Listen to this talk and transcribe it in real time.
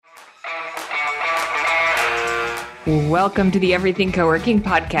Welcome to the Everything Coworking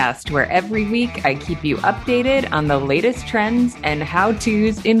podcast, where every week I keep you updated on the latest trends and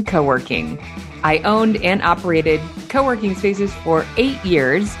how-tos in coworking. I owned and operated co-working spaces for 8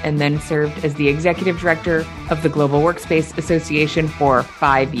 years and then served as the executive director of the Global Workspace Association for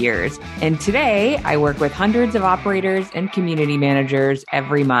 5 years. And today I work with hundreds of operators and community managers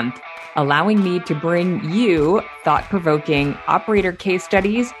every month, allowing me to bring you thought-provoking operator case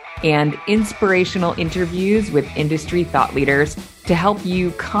studies and inspirational interviews with industry thought leaders to help you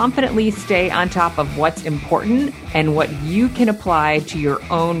confidently stay on top of what's important and what you can apply to your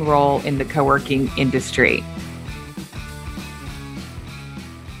own role in the co-working industry.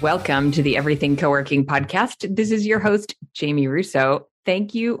 Welcome to the Everything Coworking podcast. This is your host, Jamie Russo.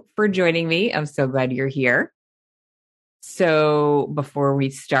 Thank you for joining me. I'm so glad you're here. So before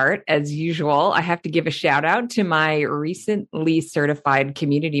we start, as usual, I have to give a shout out to my recently certified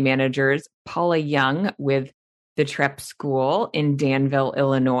community managers, Paula Young with the Trepp School in Danville,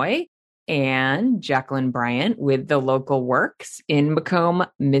 Illinois, and Jacqueline Bryant with the Local Works in Macomb,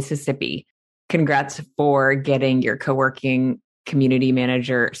 Mississippi. Congrats for getting your co-working community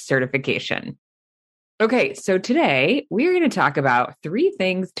manager certification. Okay, so today we're going to talk about 3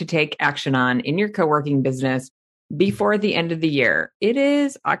 things to take action on in your co-working business before the end of the year. It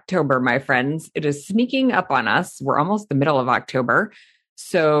is October, my friends. It is sneaking up on us. We're almost the middle of October.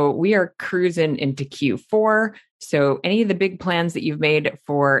 So we are cruising into Q4. So any of the big plans that you've made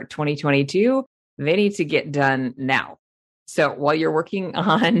for 2022, they need to get done now. So while you're working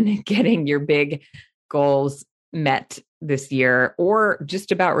on getting your big goals met this year, or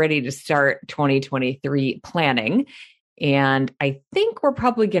just about ready to start 2023 planning, and I think we're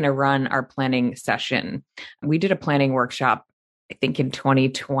probably going to run our planning session. We did a planning workshop, I think in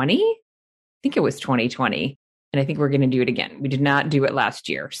 2020. I think it was 2020. And I think we're going to do it again. We did not do it last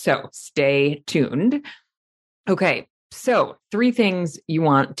year. So stay tuned. Okay. So 3 things you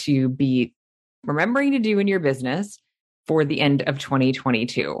want to be remembering to do in your business for the end of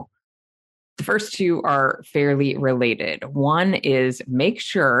 2022. The first 2 are fairly related. One is make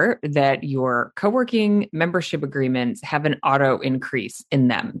sure that your co-working membership agreements have an auto increase in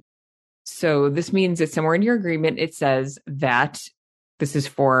them. So this means that somewhere in your agreement, it says that this is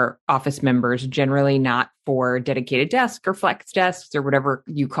for office members, generally not for dedicated desk or flex desks or whatever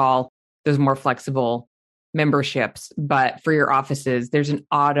you call those more flexible memberships. But for your offices, there's an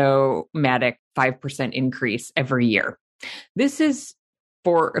automatic 5% increase every year. This is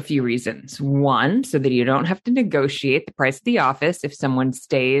for a few reasons. One, so that you don't have to negotiate the price of the office if someone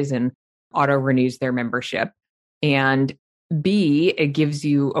stays and auto renews their membership. And B, it gives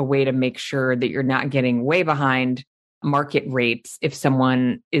you a way to make sure that you're not getting way behind market rates if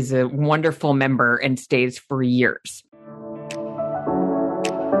someone is a wonderful member and stays for years.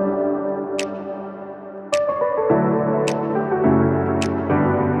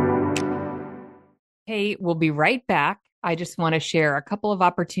 Hey, we'll be right back. I just want to share a couple of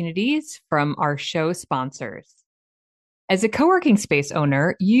opportunities from our show sponsors. As a co-working space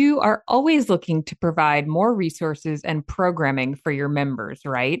owner, you are always looking to provide more resources and programming for your members,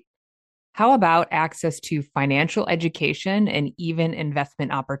 right? How about access to financial education and even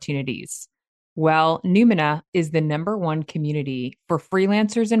investment opportunities? Well, Numina is the #1 community for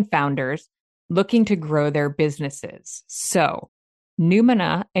freelancers and founders looking to grow their businesses. So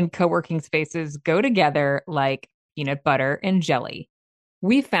Numina and co-working spaces go together like peanut butter and jelly.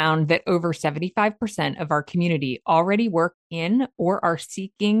 We found that over 75% of our community already work in or are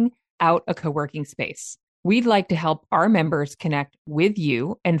seeking out a co-working space. We'd like to help our members connect with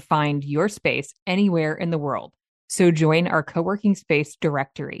you and find your space anywhere in the world. So join our co-working space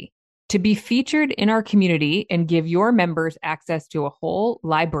directory. To be featured in our community and give your members access to a whole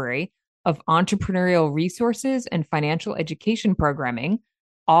library of entrepreneurial resources and financial education programming,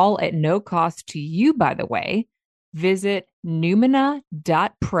 all at no cost to you, by the way, visit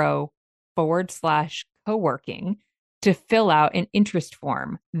numina.pro/coworking to fill out an interest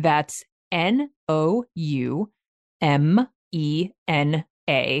form. That's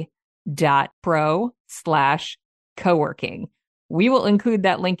NOUMENA.pro/coworking. We will include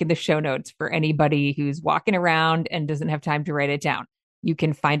that link in the show notes for anybody who's walking around and doesn't have time to write it down. You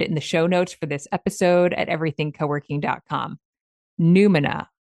can find it in the show notes for this episode at everythingcoworking.com. Numina,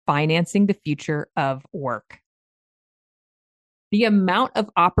 financing the future of work. The amount of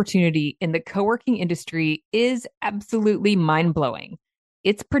opportunity in the co-working industry is absolutely mind-blowing.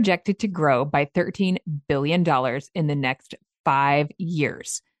 It's projected to grow by $13 billion in the next 5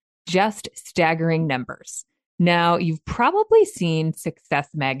 years. Just staggering numbers. Now, you've probably seen Success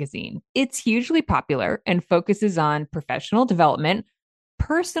Magazine. It's hugely popular and focuses on professional development,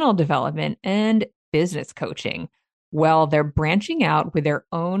 personal development, and business coaching. Well, they're branching out with their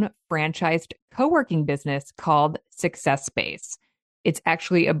own franchised co-working business called Success Space. It's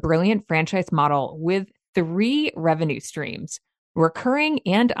actually a brilliant franchise model with three revenue streams: recurring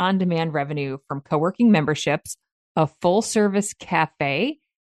and on-demand revenue from co-working memberships, a full-service cafe,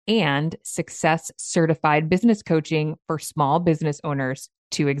 and Success certified business coaching for small business owners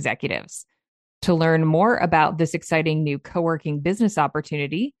to executives. To learn more about this exciting new co-working business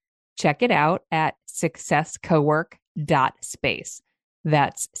opportunity, check it out at successcowork.space.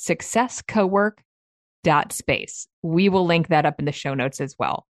 That's successcowork.space. We will link that up in the show notes as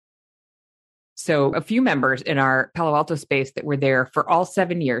well. So a few members in our Palo Alto space that were there for all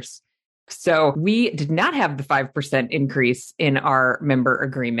 7 years. So we did not have the 5% increase in our member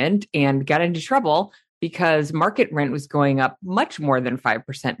agreement and got into trouble because market rent was going up much more than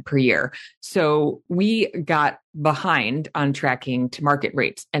 5% per year. So we got behind on tracking to market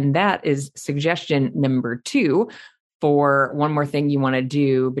rates. And that is suggestion number 2 for one more thing you want to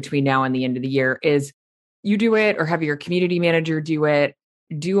do between now and the end of the year is you do it or have your community manager do it.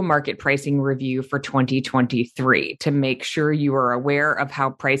 Do a market pricing review for 2023 to make sure you are aware of how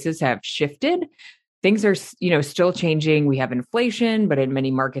prices have shifted. Things are, still changing. We have inflation, but in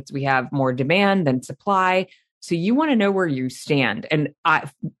many markets, we have more demand than supply. So you want to know where you stand. And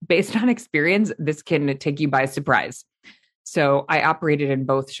based on experience, this can take you by surprise. So I operated in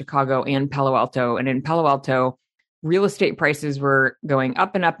both Chicago and Palo Alto. And in Palo Alto, real estate prices were going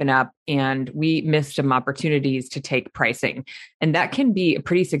up and up and up, and we missed some opportunities to take pricing. And that can be a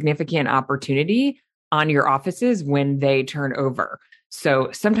pretty significant opportunity on your offices when they turn over. So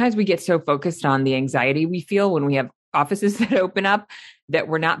sometimes we get so focused on the anxiety we feel when we have offices that open up that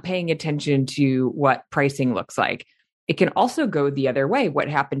we're not paying attention to what pricing looks like. It can also go the other way. What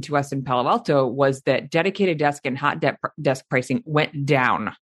happened to us in Palo Alto was that dedicated desk and hot desk pricing went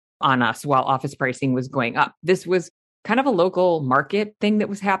down on us while office pricing was going up. This was kind of a local market thing that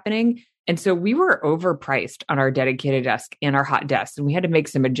was happening. And so we were overpriced on our dedicated desk and our hot desks. And we had to make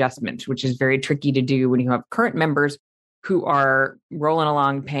some adjustments, which is very tricky to do when you have current members who are rolling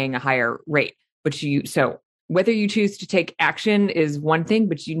along paying a higher rate. So whether you choose to take action is one thing,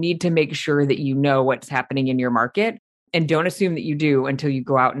 but you need to make sure that you know what's happening in your market and don't assume that you do until you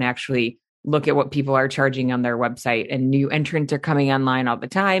go out and actually look at what people are charging on their website. And new entrants are coming online all the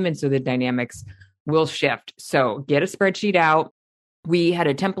time. And so the dynamics will shift. So get a spreadsheet out. We had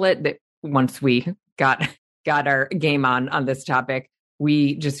a template that once we got our game on this topic,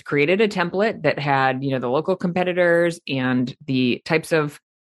 we just created a template that had, the local competitors and the types of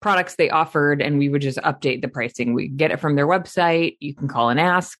products they offered. And we would just update the pricing. We get it from their website. You can call and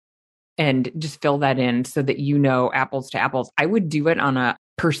ask and just fill that in so that apples to apples. I would do it on a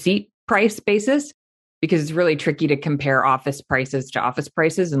per seat price basis because it's really tricky to compare office prices to office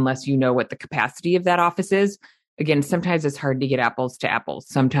prices unless you know what the capacity of that office is. Again, sometimes it's hard to get apples to apples.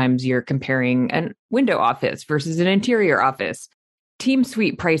 Sometimes you're comparing a window office versus an interior office. Team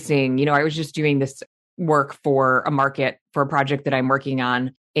suite pricing, I was just doing this work for a project that I'm working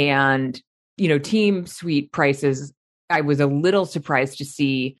on. And, team suite prices, I was a little surprised to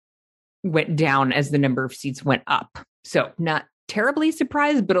see went down as the number of seats went up. So not terribly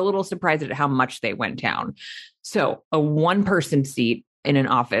surprised, but a little surprised at how much they went down. So a one-person seat in an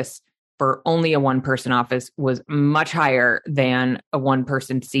office for only a one-person office was much higher than a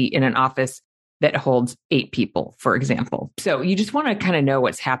one-person seat in an office that holds 8 people, for example. So you just want to kind of know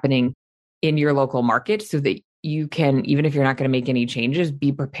what's happening in your local market so that you can, even if you're not going to make any changes,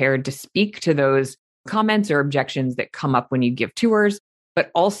 be prepared to speak to those comments or objections that come up when you give tours. But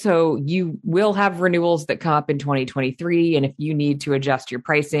also you will have renewals that come up in 2023. And if you need to adjust your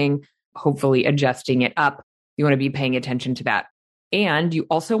pricing, hopefully adjusting it up, you want to be paying attention to that. And you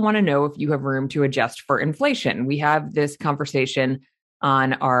also want to know if you have room to adjust for inflation. We have this conversation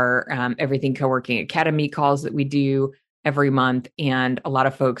on our Everything Coworking Academy calls that we do every month. And a lot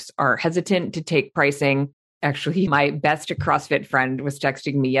of folks are hesitant to take pricing. Actually, my best CrossFit friend was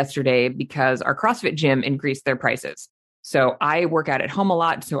texting me yesterday because our CrossFit gym increased their prices. So I work out at home a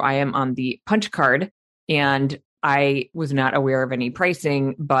lot. So I am on the punch card and I was not aware of any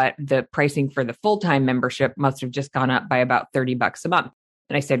pricing, but the pricing for the full-time membership must have just gone up by about $30 a month.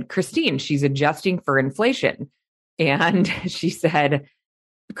 And I said, Christine, she's adjusting for inflation. And she said,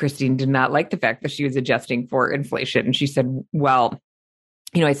 Christine did not like the fact that she was adjusting for inflation. And she said, well,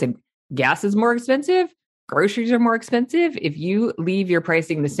 I said, gas is more expensive. Groceries are more expensive. If you leave your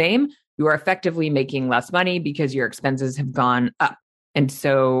pricing the same, you are effectively making less money because your expenses have gone up. And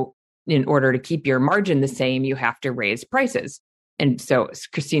so in order to keep your margin the same, you have to raise prices. And so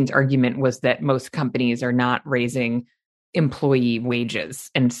Christine's argument was that most companies are not raising employee wages.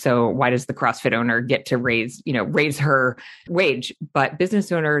 And so why does the CrossFit owner get to raise her wage? But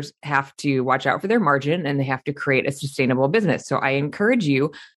business owners have to watch out for their margin and they have to create a sustainable business. So I encourage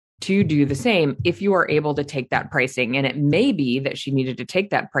you to do the same if you are able to take that pricing. And it may be that she needed to take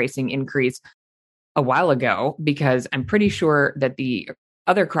that pricing increase a while ago, because I'm pretty sure that the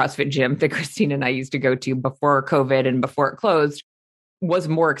other CrossFit gym that Christine and I used to go to before COVID and before it closed was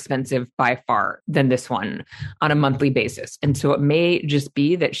more expensive by far than this one on a monthly basis. And so it may just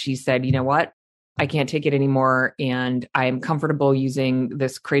be that she said, you know what, I can't take it anymore. And I'm comfortable using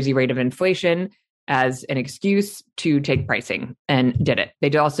this crazy rate of inflation as an excuse to take pricing, and did it.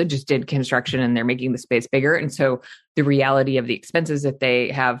 They also just did construction and they're making the space bigger. And so the reality of the expenses that they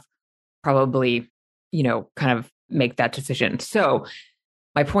have probably, kind of make that decision. So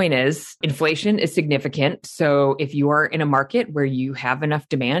my point is, inflation is significant. So if you are in a market where you have enough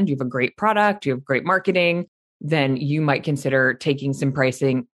demand, you have a great product, you have great marketing, then you might consider taking some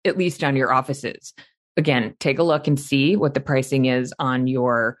pricing, at least on your offices. Again, take a look and see what the pricing is on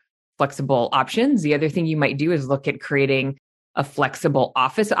your flexible options. The other thing you might do is look at creating a flexible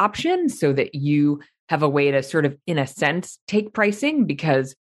office option so that you have a way to sort of, in a sense, take pricing,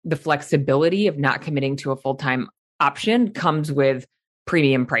 because the flexibility of not committing to a full-time option comes with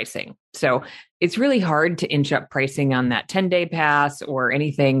premium pricing. So it's really hard to inch up pricing on that 10-day pass or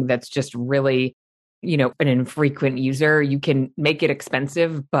anything that's just really, an infrequent user. You can make it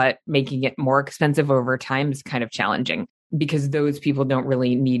expensive, but making it more expensive over time is kind of challenging because those people don't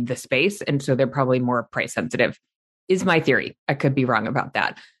really need the space. And so they're probably more price sensitive, is my theory. I could be wrong about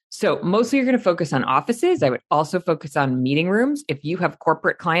that. So mostly you're going to focus on offices. I would also focus on meeting rooms. If you have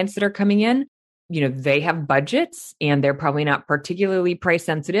corporate clients that are coming in, they have budgets and they're probably not particularly price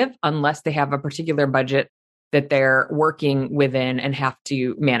sensitive unless they have a particular budget that they're working within and have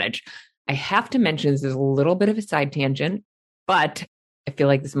to manage. I have to mention, this is a little bit of a side tangent, but I feel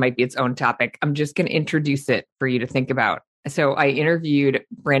like this might be its own topic. I'm just going to introduce it for you to think about. So I interviewed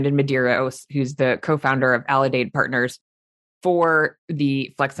Brandon Medeiros, who's the co-founder of Alidade Partners, for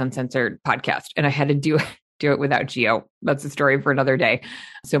the Flex Uncensored podcast. And I had to do it without Gio. That's a story for another day.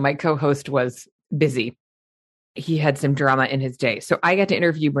 So my co-host was busy. He had some drama in his day. So I got to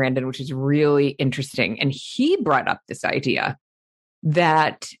interview Brandon, which is really interesting. And he brought up this idea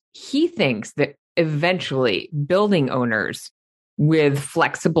that he thinks that eventually building owners with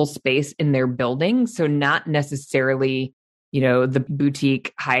flexible space in their building, so not necessarily, the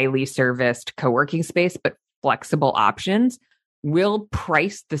boutique, highly serviced co-working space, but flexible options, will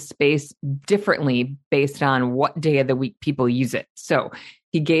price the space differently based on what day of the week people use it. So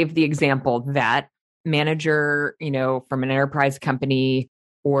he gave the example that manager, from an enterprise company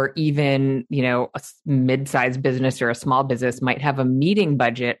or even, a mid-sized business or a small business might have a meeting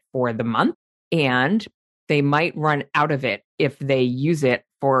budget for the month, and they might run out of it if they use it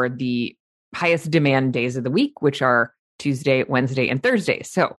for the highest demand days of the week, which are Tuesday, Wednesday, and Thursday.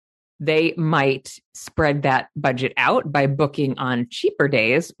 So they might spread that budget out by booking on cheaper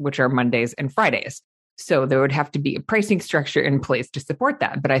days, which are Mondays and Fridays. So there would have to be a pricing structure in place to support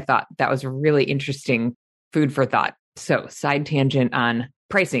that. But I thought that was really interesting food for thought. So side tangent on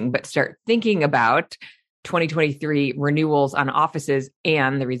pricing, but start thinking about 2023 renewals on offices.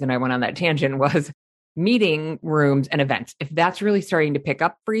 And the reason I went on that tangent was meeting rooms and events. If that's really starting to pick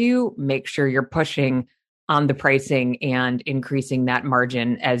up for you, make sure you're pushing on the pricing and increasing that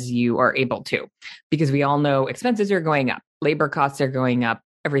margin as you are able to, because we all know expenses are going up, labor costs are going up,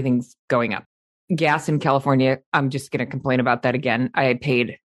 everything's going up. Gas in California, I'm just going to complain about that again. I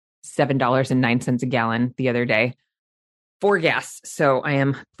paid $7.09 a gallon the other day for gas. So I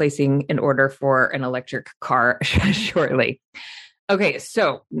am placing an order for an electric car shortly. Okay,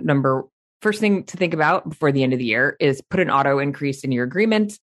 so first thing to think about before the end of the year is put an auto increase in your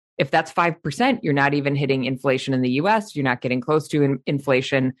agreement. If that's 5%, you're not even hitting inflation in the US. You're not getting close to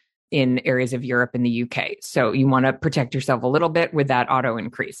inflation in areas of Europe and the UK. So you want to protect yourself a little bit with that auto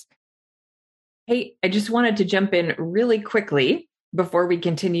increase. Hey, I just wanted to jump in really quickly before we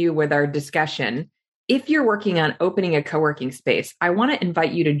continue with our discussion. If you're working on opening a co-working space, I want to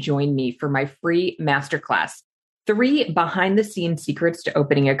invite you to join me for my free masterclass, 3 behind-the-scenes secrets to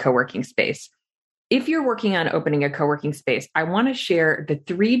opening a co-working space. If you're working on opening a co-working space, I want to share the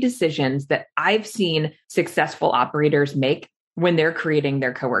 3 decisions that I've seen successful operators make when they're creating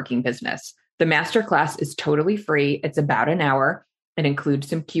their co-working business. The masterclass is totally free. It's about an hour and includes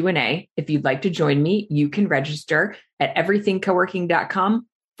some Q&A. If you'd like to join me, you can register at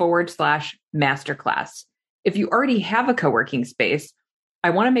everythingcoworking.com/masterclass. If you already have a co-working space, I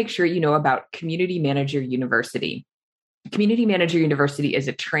want to make sure you know about Community Manager University. Community Manager University is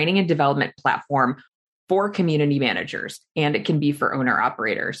a training and development platform for community managers, and it can be for owner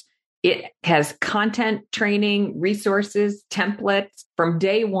operators. It has content, training, resources, templates from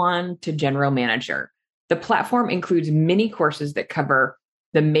day one to general manager. The platform includes mini courses that cover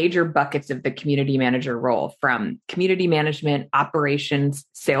the major buckets of the community manager role, from community management, operations,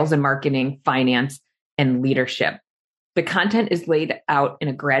 sales and marketing, finance, and leadership. The content is laid out in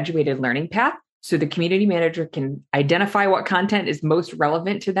a graduated learning path, so the community manager can identify what content is most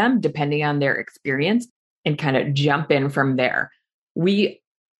relevant to them depending on their experience and kind of jump in from there. We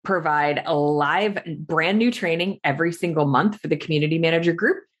provide a live brand new training every single month for the community manager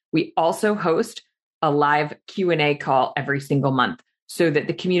group. We also host a live Q&A call every single month so that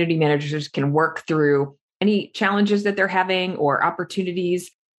the community managers can work through any challenges that they're having or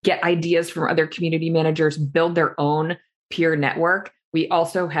opportunities, get ideas from other community managers, build their own peer network. We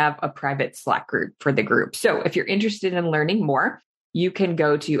also have a private Slack group for the group. So if you're interested in learning more, you can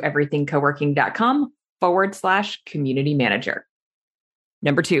go to everythingcoworking.com/community manager.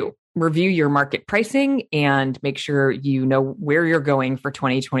 Number 2, review your market pricing and make sure you know where you're going for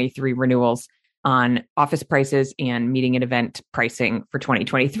 2023 renewals on office prices and meeting and event pricing for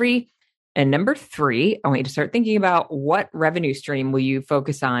 2023. And number 3, I want you to start thinking about what revenue stream will you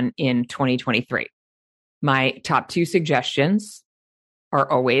focus on in 2023. My top 2 suggestions are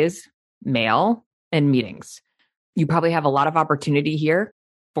always mail and meetings. You probably have a lot of opportunity here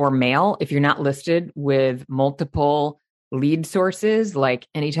for mail if you're not listed with multiple lead sources like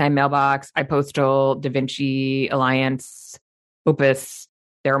Anytime Mailbox, iPostal, DaVinci, Alliance, Opus.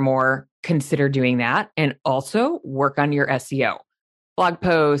 There are more. Consider doing that. And also work on your SEO, blog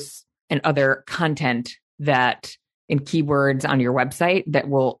posts, and other content that and keywords on your website that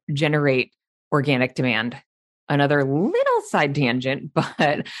will generate organic demand. Another little side tangent,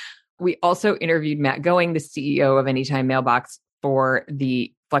 but we also interviewed Matt Going, the CEO of Anytime Mailbox, for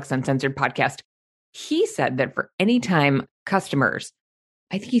the Flex Uncensored podcast. He said that for Anytime customers,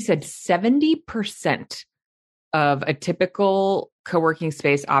 I think he said 70% of a typical co-working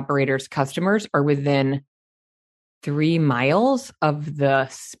space operator's customers are within 3 miles of the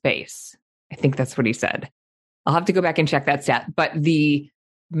space. I think that's what he said. I'll have to go back and check that stat. But the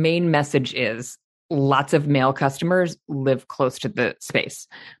main message is lots of mail customers live close to the space.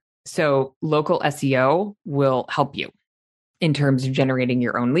 So local SEO will help you in terms of generating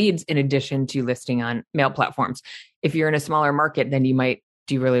your own leads in addition to listing on mail platforms. If you're in a smaller market, then you might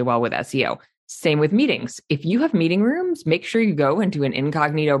do really well with SEO. Same with meetings. If you have meeting rooms, make sure you go into an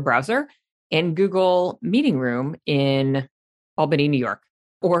incognito browser and Google meeting room in Albany, New York,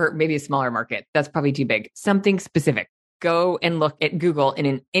 or maybe a smaller market. That's probably too big. Something specific. Go and look at Google in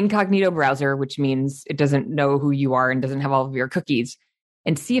an incognito browser, which means it doesn't know who you are and doesn't have all of your cookies,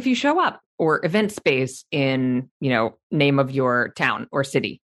 and see if you show up, or event space in, name of your town or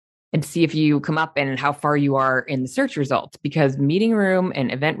city, and see if you come up and how far you are in the search results, because meeting room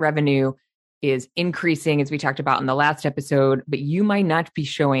and event revenue is increasing, as we talked about in the last episode, but you might not be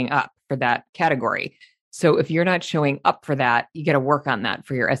showing up for that category. So if you're not showing up for that, you got to work on that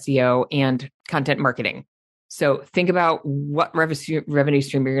for your SEO and content marketing. So think about what revenue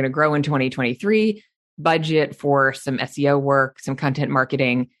stream you're going to grow in 2023, budget for some SEO work, some content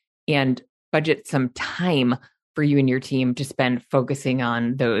marketing, and budget some time for you and your team to spend focusing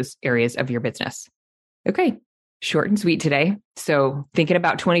on those areas of your business. Okay, short and sweet today. So thinking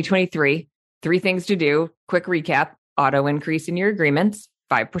about 2023, 3 things to do. Quick recap: auto increase in your agreements,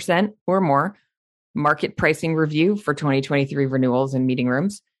 5% or more, market pricing review for 2023 renewals and meeting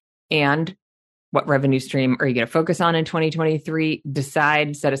rooms, and what revenue stream are you going to focus on in 2023?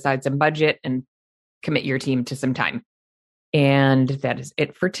 Decide, set aside some budget, and commit your team to some time. And that is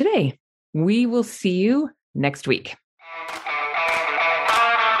it for today. We will see you next week.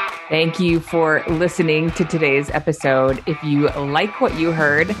 Thank you for listening to today's episode. If you like what you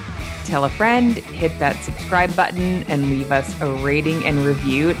heard, tell a friend, hit that subscribe button, and leave us a rating and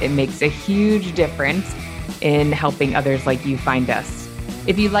review. It makes a huge difference in helping others like you find us.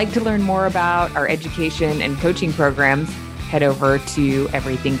 If you'd like to learn more about our education and coaching programs, head over to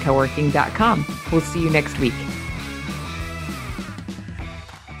everythingcoworking.com. We'll see you next week.